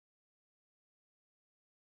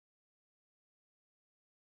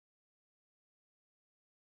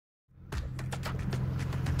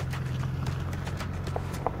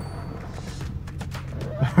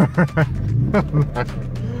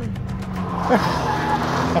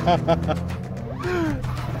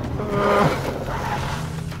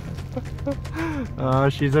Oh,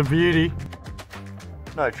 she's a beauty.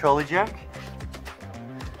 No trolley jack?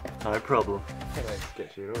 No problem. Let's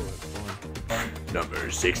get you all. Number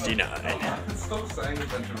 69. Stop saying a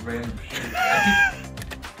bunch of random shit.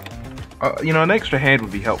 You know, an extra hand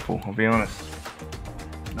would be helpful, I'll be honest.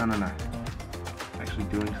 No. Actually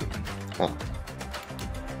doing something. Oh.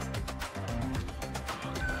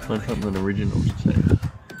 Find something original to say.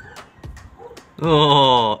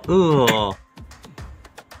 Oh.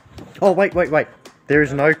 Oh, wait. There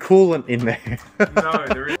is no coolant in there. No,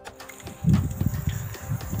 there is.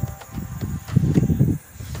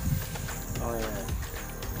 Oh, yeah.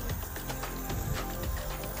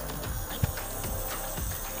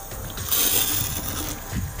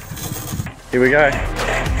 Here we go.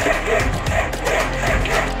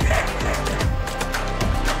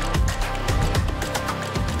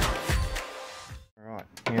 Alright,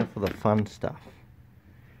 now for the fun stuff.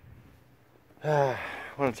 I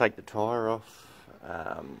want to take the tyre off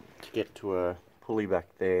to get to a pulley back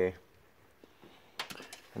there,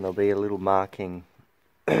 and there'll be a little marking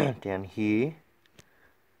down here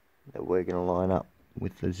that we're going to line up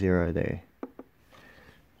with the 0 there.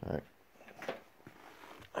 So,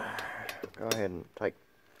 go ahead and take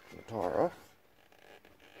the tyre off.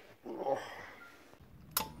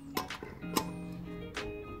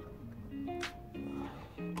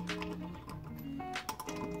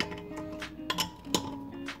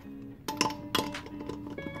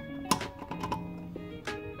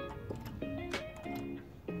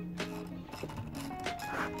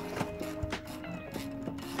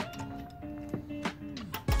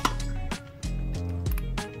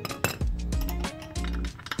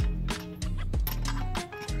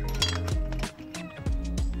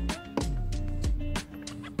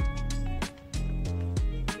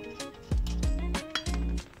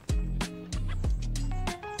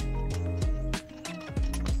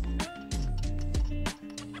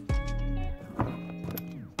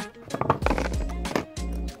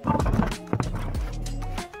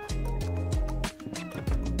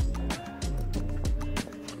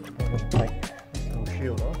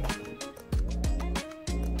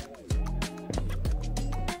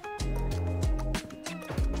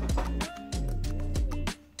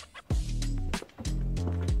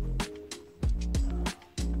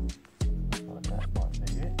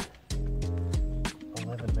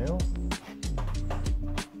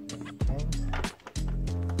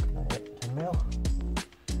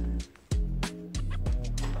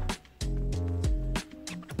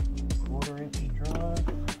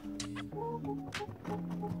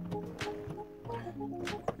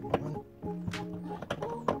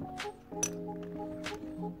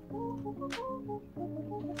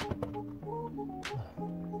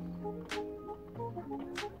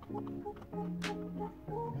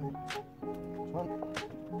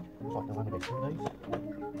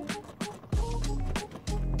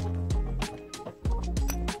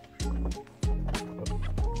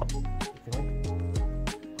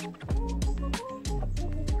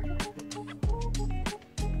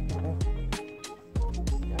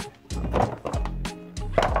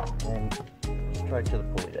 Straight to the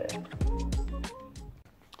pulley there.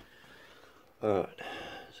 Alright,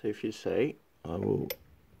 so if you see, I will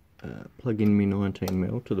plug in my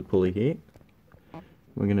 19mm to the pulley here.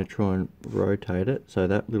 We're going to try and rotate it so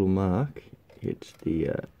that little mark hits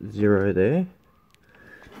the 0 there.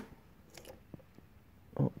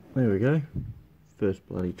 Oh, there we go. First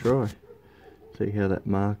bloody try. See how that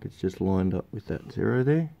mark is just lined up with that 0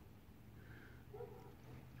 there?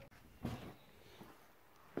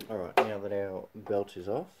 Alright, now that our belt is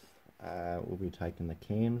off, we'll be taking the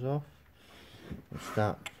cams off. We'll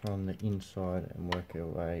start from the inside and work our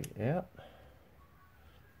way out.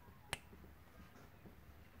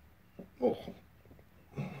 Oh.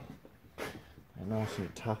 They're nice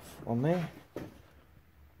and tough on there.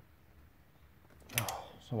 Oh,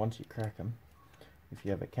 so once you crack them, if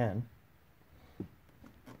you ever can,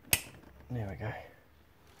 there we go.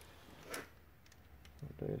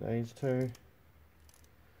 We'll do these two.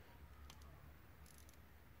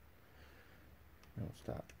 We'll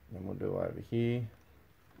start, then we'll do over here.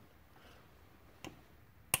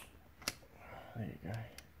 There you go.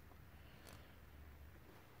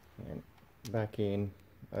 And back in,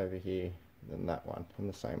 over here, then that one, and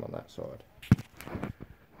the same on that side.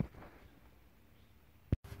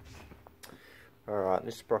 Alright,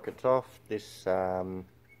 this sprocket's off, this, the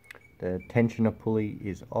tensioner pulley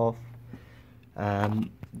is off.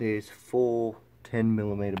 There's 4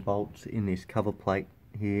 10mm bolts in this cover plate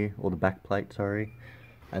here, or the back plate, sorry.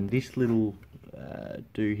 And this little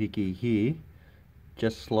doohickey here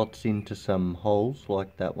just slots into some holes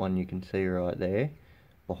like that one you can see right there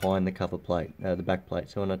behind the cover plate, the back plate.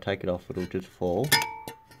 So when I take it off, it'll just fall.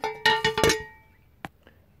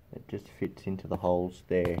 It just fits into the holes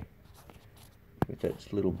there with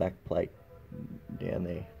its little back plate down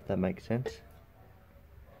there, if that makes sense.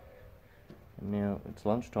 And now it's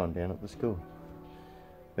lunchtime down at the school.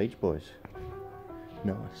 Beach Boys.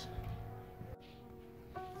 Nice.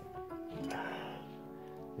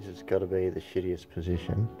 This has got to be the shittiest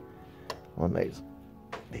position on these.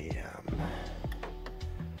 The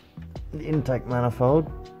intake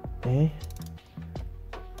manifold there.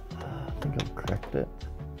 I think I've cracked it.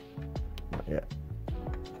 Not yet.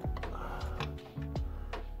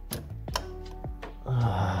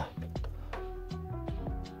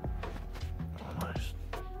 Almost.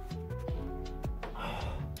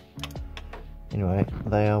 Anyway,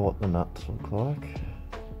 they are what the nuts look like.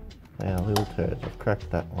 They are little turds. I've cracked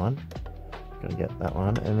that one. Gotta get that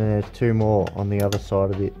one. And then there's two more on the other side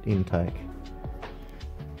of the intake.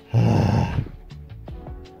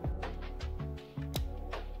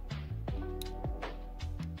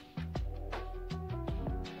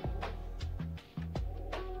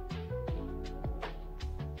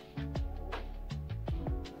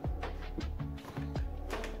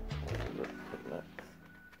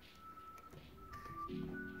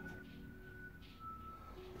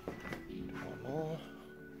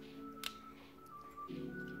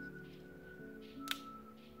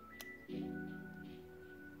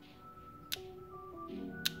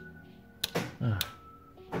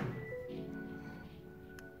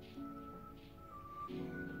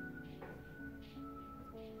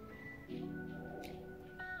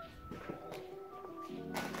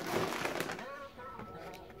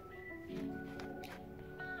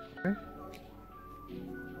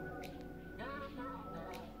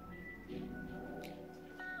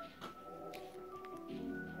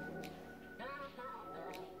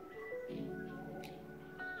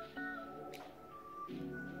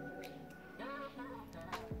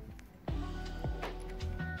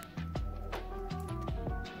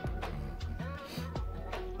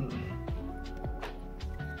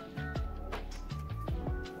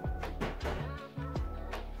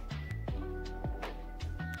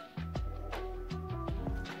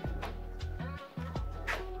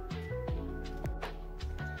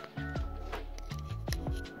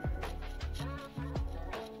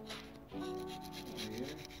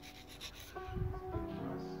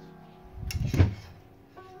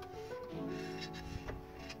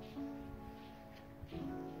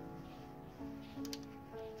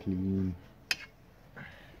 Clean.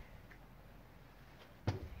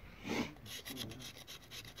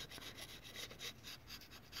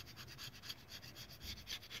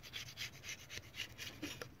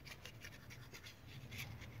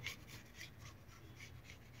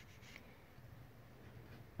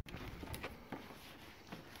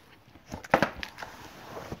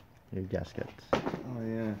 New gaskets. Oh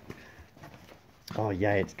yeah. Oh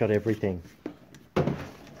yeah, it's got everything.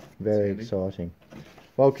 Very exciting.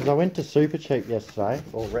 Well, because I went to Super Cheap yesterday,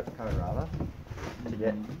 or Repco rather, to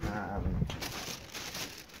get,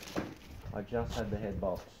 I just had the head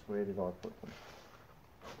bolts. Where did I put them?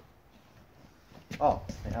 Oh,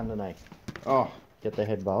 they're underneath. Oh. Get the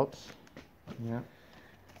head bolts. Yeah.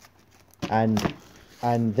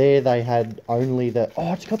 And there they had only the,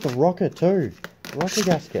 oh, it's got the rocker too. Rocker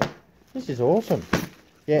gasket. This is awesome.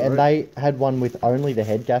 Yeah, and they had one with only the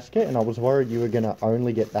head gasket, and I was worried you were going to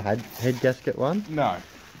only get the head gasket one. No.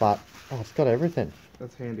 But, oh, it's got everything.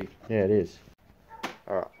 That's handy. Yeah, it is.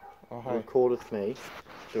 Alright. Oh, hey. Record with me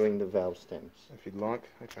doing the valve stems. If you'd like,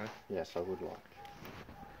 okay. Yes, I would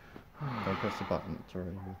like. Don't press the button, it's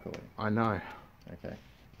already recording. I know. Okay.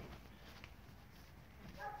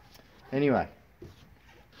 Anyway.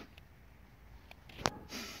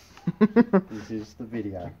 This is the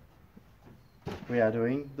video. We are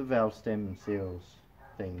doing the valve stem seals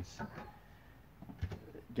things.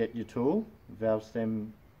 Get your tool, valve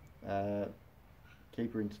stem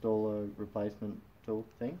keeper installer replacement tool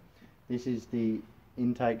thing. This is the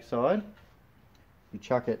intake side. You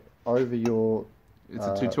chuck it over your... It's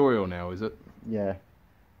a tutorial now, is it? Yeah.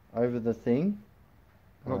 Over the thing.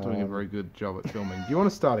 I'm not doing a very good job at filming. Do you want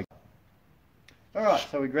to start again? Alright,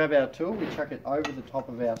 so we grab our tool, we chuck it over the top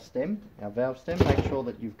of our stem, our valve stem. Make sure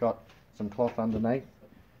that you've got some cloth underneath.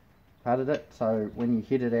 Padded it, so when you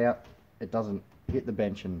hit it out, it doesn't hit the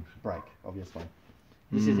bench and break, obviously.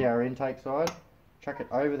 This is our intake side. Chuck it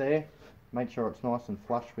over there. Make sure it's nice and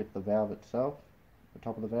flush with the valve itself, the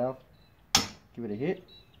top of the valve. Give it a hit,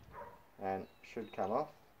 and it should come off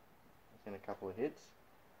within a couple of hits.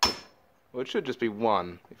 Well, it should just be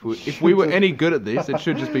one. If we were any good at this, it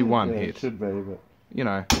should just be one Yeah, hit. It should be, but You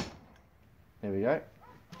know. there we go.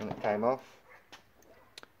 And it came off.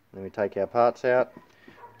 Then we take our parts out.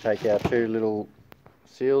 Take our two little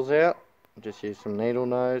seals out. Just use some needle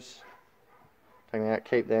nose. Take them out,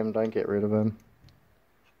 keep them, don't get rid of them.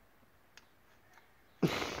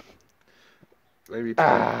 Maybe.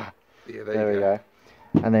 Ah! Yeah, There we go.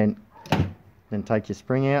 And then take your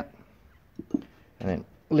spring out. And then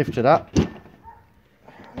lift it up. And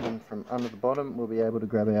then from under the bottom, we'll be able to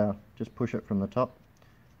grab our, just push it from the top.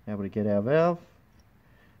 Be able to get our valve.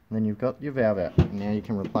 And then you've got your valve out. Now you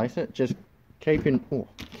can replace it. Just keep in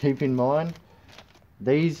mind,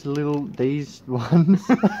 these ones,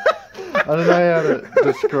 I don't know how to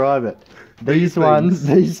describe it. These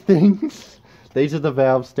things, these are the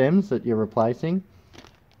valve stems that you're replacing.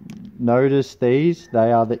 Notice these,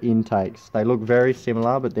 they are the intakes. They look very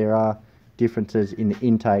similar, but there are differences in the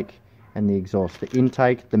intake and the exhaust. The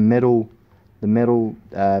intake, the metal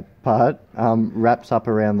part wraps up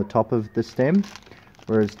around the top of the stem,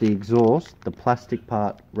 whereas the exhaust, the plastic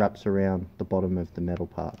part, wraps around the bottom of the metal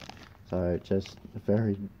part. So just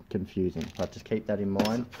very confusing, but just keep that in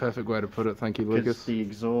mind. Perfect way to put it, thank you, Lucas. Because the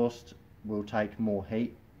exhaust will take more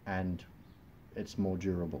heat and it's more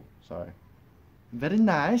durable. So very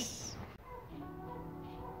nice.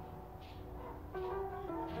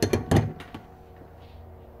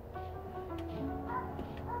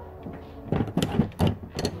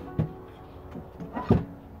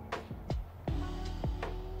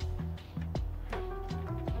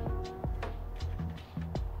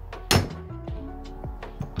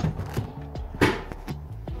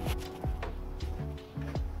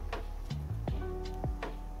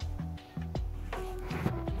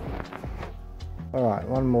 Alright,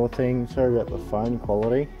 one more thing, sorry about the phone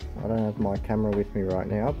quality. I don't have my camera with me right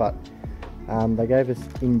now, but they gave us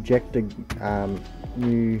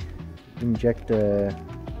new injector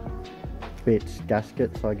bits,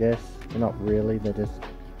 gaskets I guess. They're not really, they're just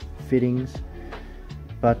fittings.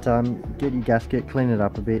 But get your gasket, clean it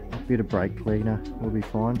up a bit of brake cleaner will be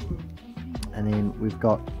fine. And then we've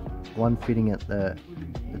got one fitting at the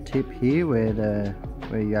tip here where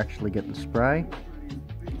you actually get the spray,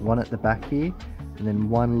 one at the back here, and then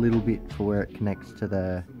one little bit for where it connects to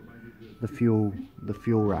the fuel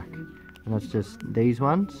rack. And that's just these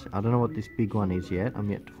ones. I don't know what this big one is yet.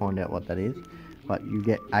 I'm yet to find out what that is. But you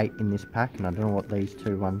get 8 in this pack, and I don't know what these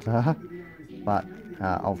two ones are. But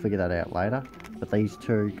I'll figure that out later. But these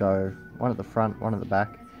two go one at the front, one at the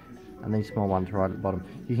back, and these small ones right at the bottom.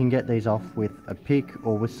 You can get these off with a pick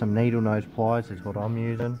or with some needle nose pliers is what I'm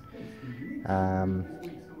using.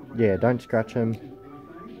 Yeah, don't scratch them.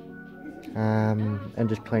 And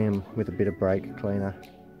just clean them with a bit of brake cleaner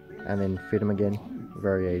and then fit them again.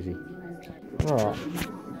 Very easy. Alright.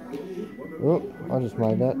 Oh, I just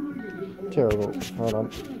made that. Terrible. Hold on.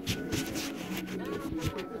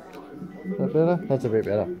 Is that better? That's a bit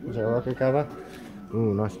better. Is that a rocker cover?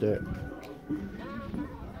 Ooh, nice dirt.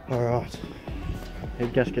 Alright.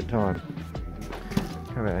 Head gasket time.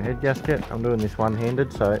 Come on, head gasket. I'm doing this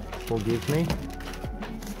one-handed, so it forgives me.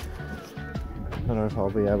 I don't know if I'll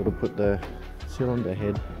be able to put the cylinder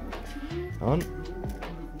head on.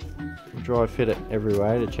 Dry fit it every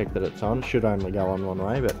way to check that it's on. Should only go on one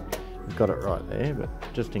way, but we've got it right there, but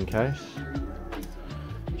just in case.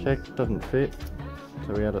 Check, doesn't fit,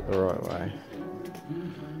 so we had it the right way.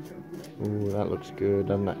 Ooh, that looks good,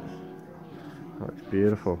 doesn't it? That looks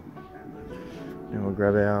beautiful. Now we'll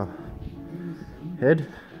grab our head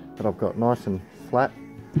that I've got nice and flat.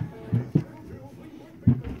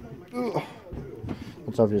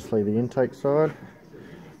 That's obviously the intake side.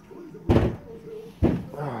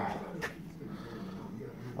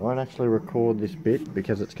 I won't actually record this bit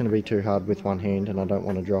because it's going to be too hard with one hand and I don't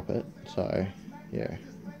want to drop it, so yeah.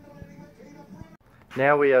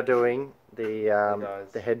 Now we are doing the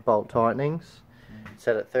head bolt tightenings.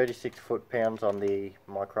 Set at 36 foot-pounds on the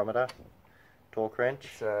micrometer torque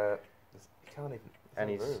wrench. You can't even. And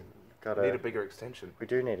he's got need a bigger extension. We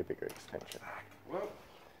do need a bigger extension. Well.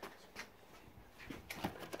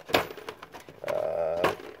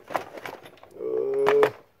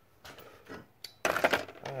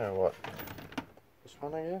 I don't know what. This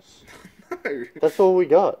one, I guess. No. That's all we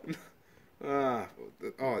got.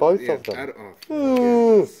 Both yeah, of them.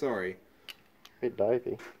 Yeah, sorry. Bit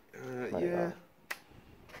dopey. Yeah.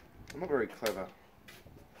 I'm not very clever.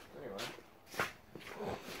 Anyway.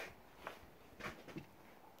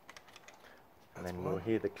 And then we'll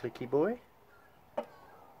hear the clicky boy.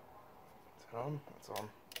 It's on. It's on.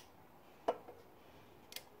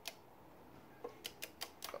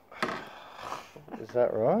 Is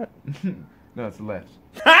that right? No, it's left.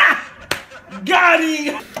 Got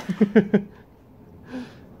him!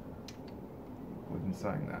 We've been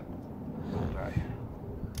saying that all day.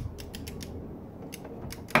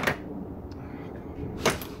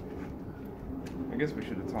 I guess we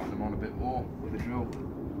should have tightened them on a bit more with the drill.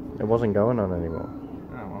 It wasn't going on anymore.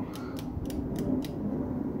 Oh well.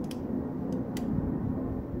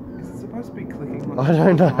 Is it supposed to be clicking? Like I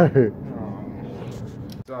don't know. Oh.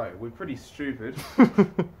 So, we're pretty stupid.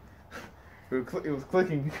 It was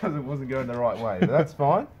clicking because it wasn't going the right way, but that's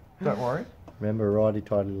fine. Don't worry. Remember, righty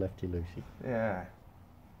tighty, lefty loosey. Yeah.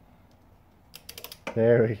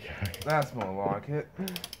 There we go. That's more like it.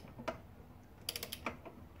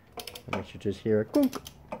 And we should just hear a clunk.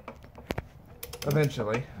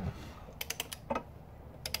 Eventually.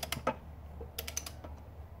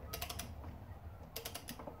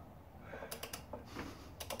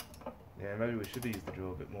 Yeah, maybe we should have used the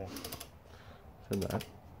drill a bit more. Said that.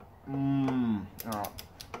 Oh.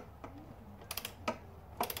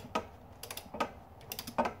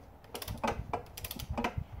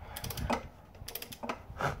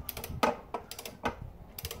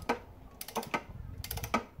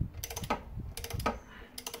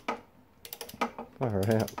 Far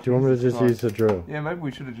out. Do you want me to just use the drill? Yeah, maybe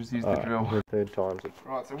we should have just used the drill. Third time's it.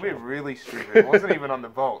 Right, so we're really stupid. It wasn't even on the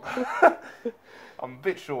bolt. I'm a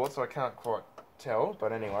bit short, so I can't quite tell,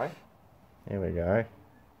 but anyway. There we go.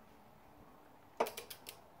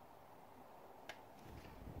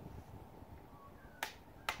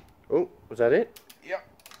 Oh, was that it? Yep.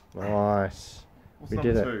 Nice. What's We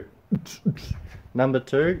number did two? Number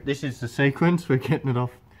 2, this is the sequence. We're getting it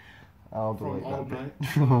off. I'll delete From old that mate. bit.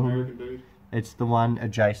 From old American dude. It's the one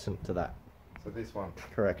adjacent to that. So this one.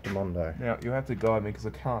 Correct, Mondo. Now, you'll have to guide me because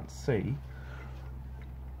I can't see.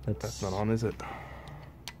 That's not on, is it?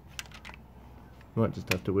 You might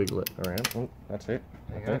just have to wiggle it around. Oh, that's it.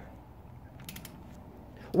 There you That's go.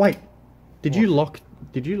 it. Wait, did you lock?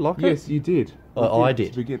 Did you lock it? Yes, you did. Oh, I To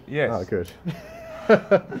did. begin. Yes. Oh, good.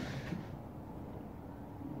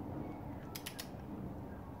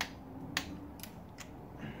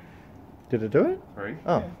 Did it do it? 3.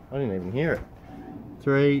 Oh, Yeah. I didn't even hear it.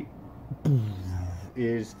 3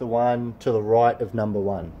 is the one to the right of number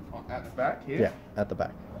 1. At the back here? Yeah, at the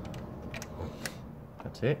back.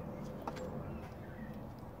 That's it.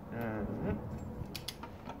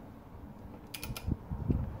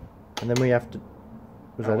 And then we have to...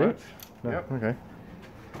 Was that it? No? Yep. Okay.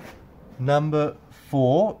 Number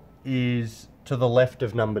 4 is to the left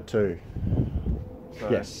of number 2. So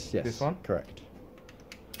Yes. This one? Correct.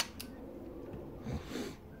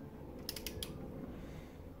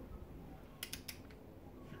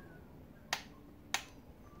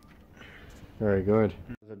 Very good.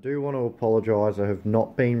 I do want to apologise, I have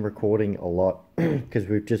not been recording a lot because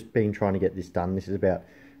we've just been trying to get this done. This is about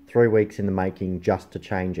 3 weeks in the making just to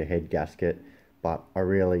change a head gasket, but I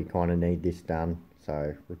really kind of need this done,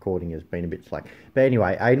 so recording has been a bit slack. But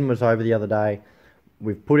anyway, Aiden was over the other day.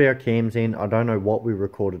 We've put our cams in. I don't know what we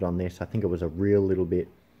recorded on this. I think it was a real little bit.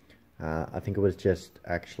 I think it was just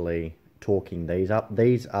actually torquing these up.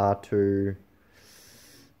 These are to,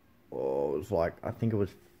 oh, it was like, I think it was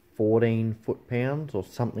 14 foot-pounds or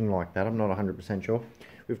something like that. I'm not 100% sure.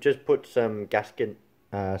 We've just put some gasket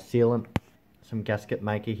sealant, some gasket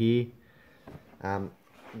maker here.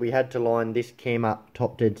 We had to line this cam up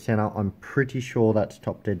top dead center. I'm pretty sure that's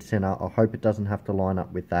top dead center. I hope it doesn't have to line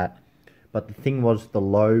up with that. But the thing was, the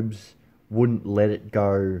lobes wouldn't let it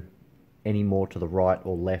go any more to the right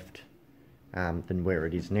or left than where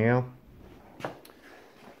it is now.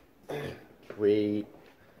 We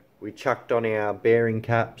chucked on our bearing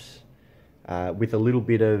caps with a little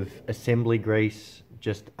bit of assembly grease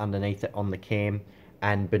just underneath it on the cam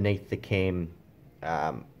and beneath the cam,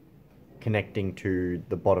 connecting to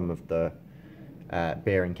the bottom of the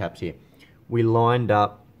bearing caps here. We lined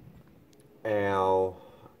up our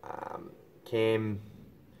cam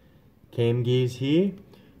gears here.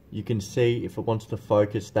 You can see, if it wants to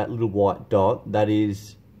focus, that little white dot, that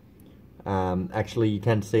is actually, you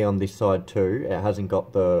can see on this side too, it hasn't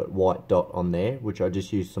got the white dot on there, which I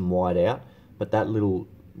just used some white out, but that little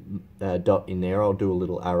dot in there, I'll do a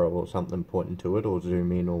little arrow or something pointing to it, or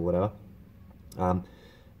zoom in or whatever.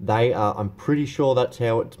 They are, I'm pretty sure that's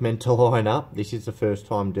how it's meant to line up. This is the first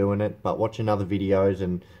time doing it, but watching other videos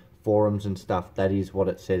and forums and stuff, that is what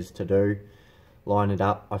it says to do. Line it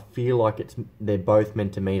up. I feel like they're both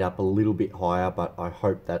meant to meet up a little bit higher, but I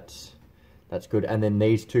hope that's good. And then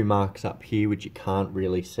these two marks up here, which you can't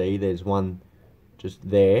really see, there's one just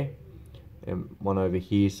there and one over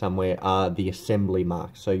here somewhere, are the assembly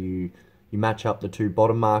marks. So you match up the two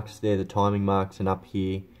bottom marks, they're the timing marks, and up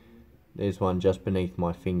here there's one just beneath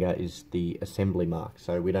my finger is the assembly mark,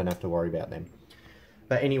 so we don't have to worry about them.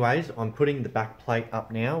 But anyways, I'm putting the back plate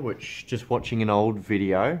up now, which, just watching an old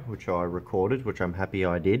video which I recorded, which I'm happy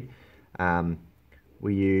I did,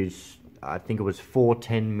 we used, I think it was 4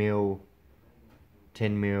 10mm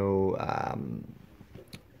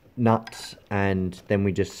nuts, and then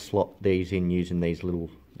we just slot these in using this little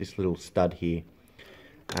stud here.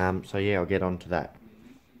 So yeah, I'll get onto that.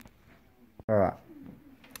 Alright,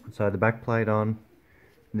 so the back plate on,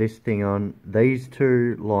 this thing on, these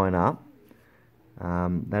two line up.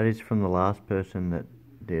 That is from the last person that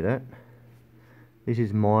did it. This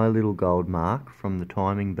is my little gold mark from the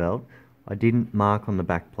timing belt. I didn't mark on the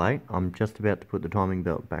back plate. I'm just about to put the timing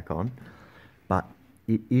belt back on, but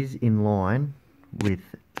it is in line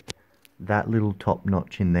with that little top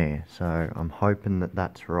notch in there, so I'm hoping that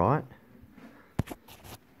that's right.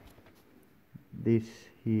 This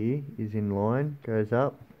here is in line, goes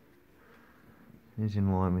up, is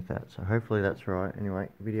in line with that, so hopefully that's right. Anyway,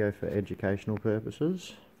 video for educational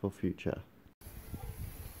purposes for future.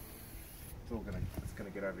 It's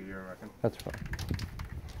gonna get over here, I reckon. That's fine.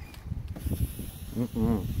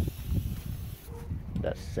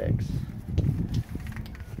 That's sex.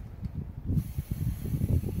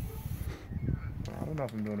 I don't know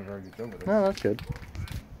if I'm doing a very good job with this. No, that's good.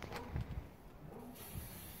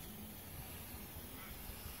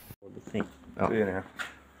 The thing. Oh, See you now.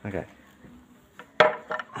 okay.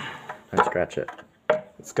 Don't scratch it.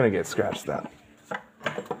 It's gonna get scratched, that.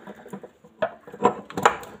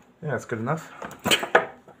 Yeah, that's good enough.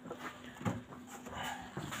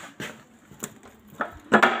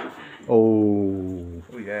 Oh.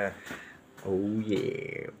 Oh yeah. Oh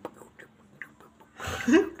yeah.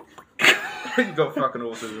 You got fucking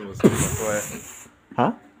autism or something, I swear.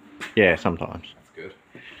 Huh? Yeah, sometimes. That's good.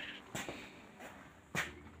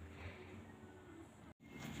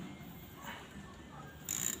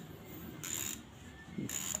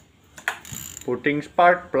 Putting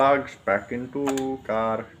spark plugs back into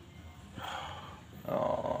car.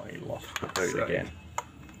 Oh, he lost the food again.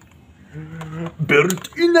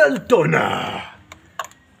 Built in Altona.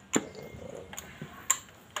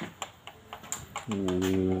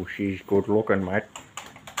 Ooh, she's good looking, mate.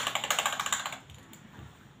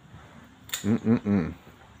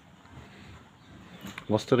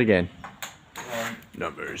 Lost it again.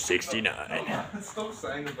 Number 69. Stop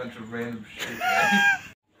saying a bunch of random shit, man.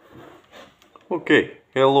 Okay,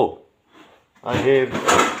 hello. I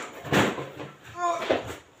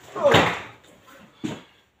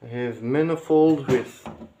have manifold with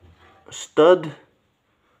a stud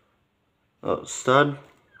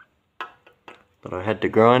that I had to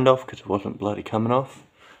grind off because it wasn't bloody coming off,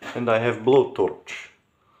 and I have blowtorch.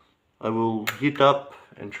 I will heat up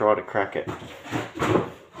and try to crack it.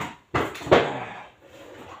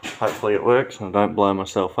 Hopefully it works and I don't blow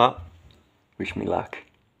myself up. Wish me luck.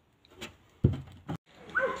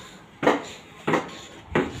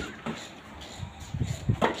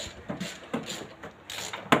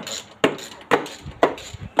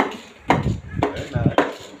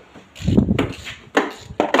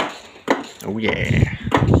 Oh yeah.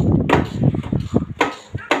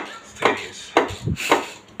 It's tedious.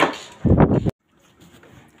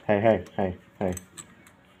 Hey.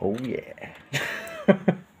 Oh yeah.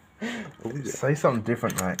 Oh yeah. Say something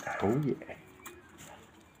different, mate. Oh yeah.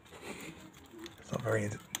 It's not very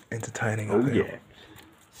entertaining. Oh yeah.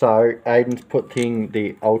 So Aiden's putting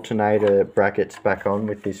the alternator brackets back on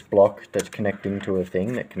with this block that's connecting to a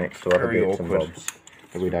thing that connects to other Very bits and awkward. bobs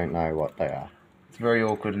that we don't know what they are. It's very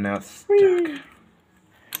awkward and now it's stuck.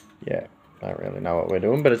 Yeah, don't really know what we're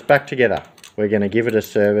doing, but it's back together. We're going to give it a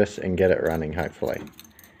service and get it running, hopefully.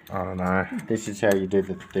 I don't know. This is how you do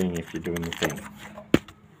the thing if you're doing the thing.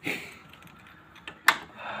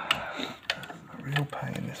 A real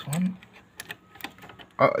pain, this one.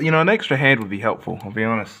 You know, an extra hand would be helpful, I'll be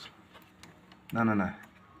honest. No.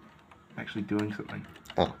 Actually doing something.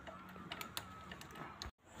 Oh.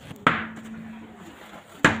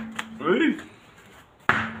 Ready?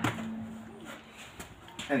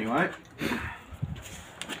 Anyway.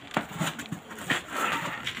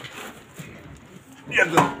 Yeah,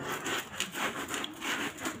 go.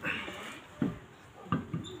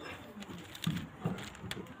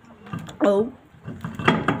 Oh.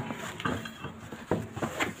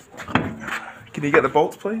 Can you get the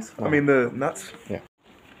bolts, please? Oh. I mean the nuts. Yeah.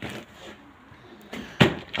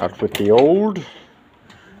 Out with the old,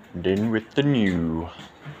 and in with the new.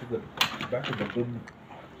 Back of the good.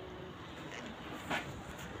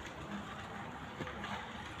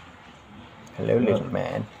 Hello, little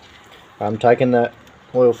man. I'm taking the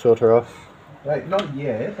oil filter off. Wait, not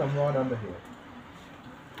yet. I'm right under here.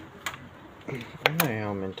 don't know how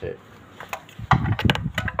I'm meant to.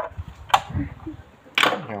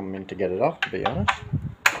 How I'm meant to get it off, to be honest.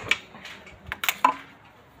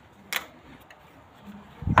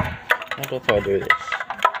 How do I do this?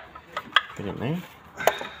 Put it in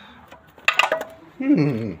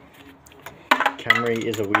there. Camry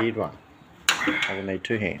is a weird one. I will need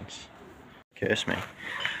 2 hands. Curse me.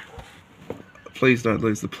 Please don't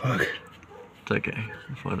lose the plug. It's okay.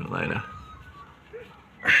 We'll find it later.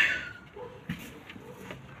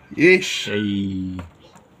 Yeesh. Hey.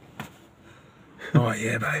 Oh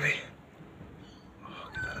yeah, baby.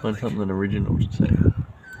 Find something original to say.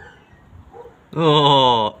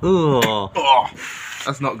 Oh, Oh,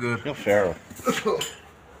 that's not good. You're feral. Oh,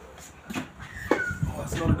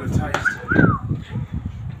 that's not a good taste.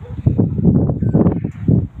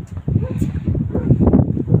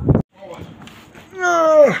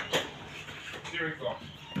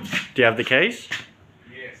 Do you have the keys?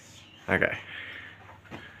 Yes. Okay.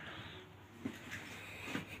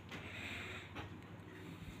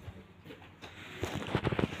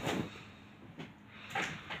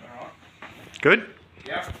 Good?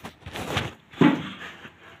 Yep.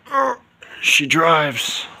 She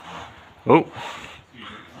drives. Oh.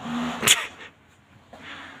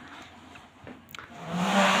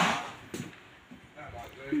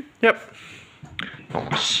 Yep.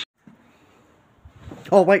 Nice.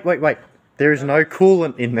 Oh, wait. There is no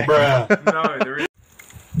coolant in there. No, there is.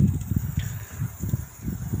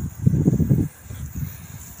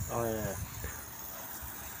 Oh, yeah.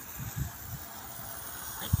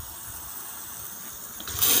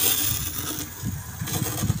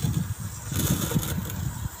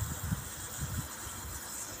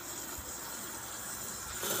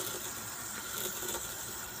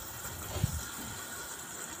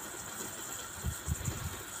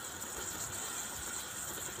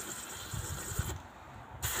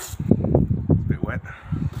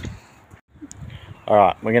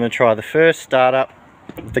 Alright, we're going to try the first startup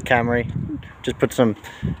of the Camry. Just put some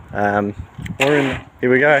water in there. Here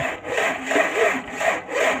we go.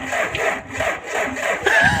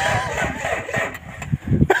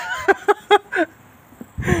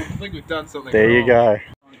 I think we've done something There wrong. you go.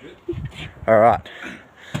 Alright.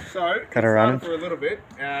 So, Got her running for a little bit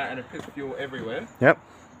and it pissed fuel everywhere. Yep.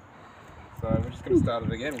 So we're just going to start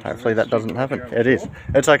it again. Hopefully that doesn't happen. It is.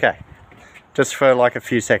 It's okay. Just for like a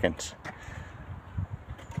few seconds.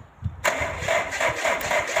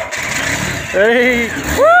 Hey!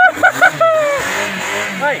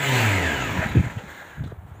 Hey!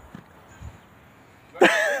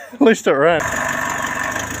 At least it ran.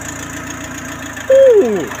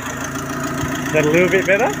 Ooh! Is that a little bit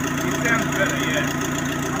better? It sounds better, yeah.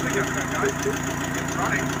 I think it's okay. It's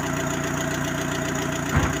running.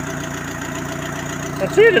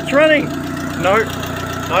 That's it, it's running.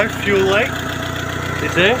 No fuel leak.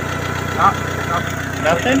 Is there? Nothing.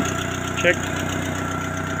 Nothing? Check.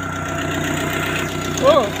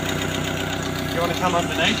 Oh! You want to come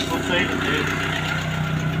underneath? We'll see.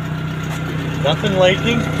 Nothing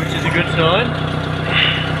leaking, which is a good sign.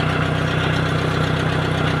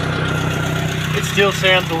 It still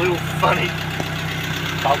sounds a little funny,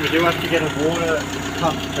 but we do have to get a water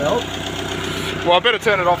pump belt. Well, I better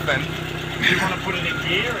turn it off then. Do you want to put it in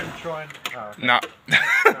gear and try and... Oh, okay. No.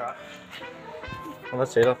 Alright. Well,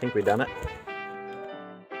 that's it. I think we've done it.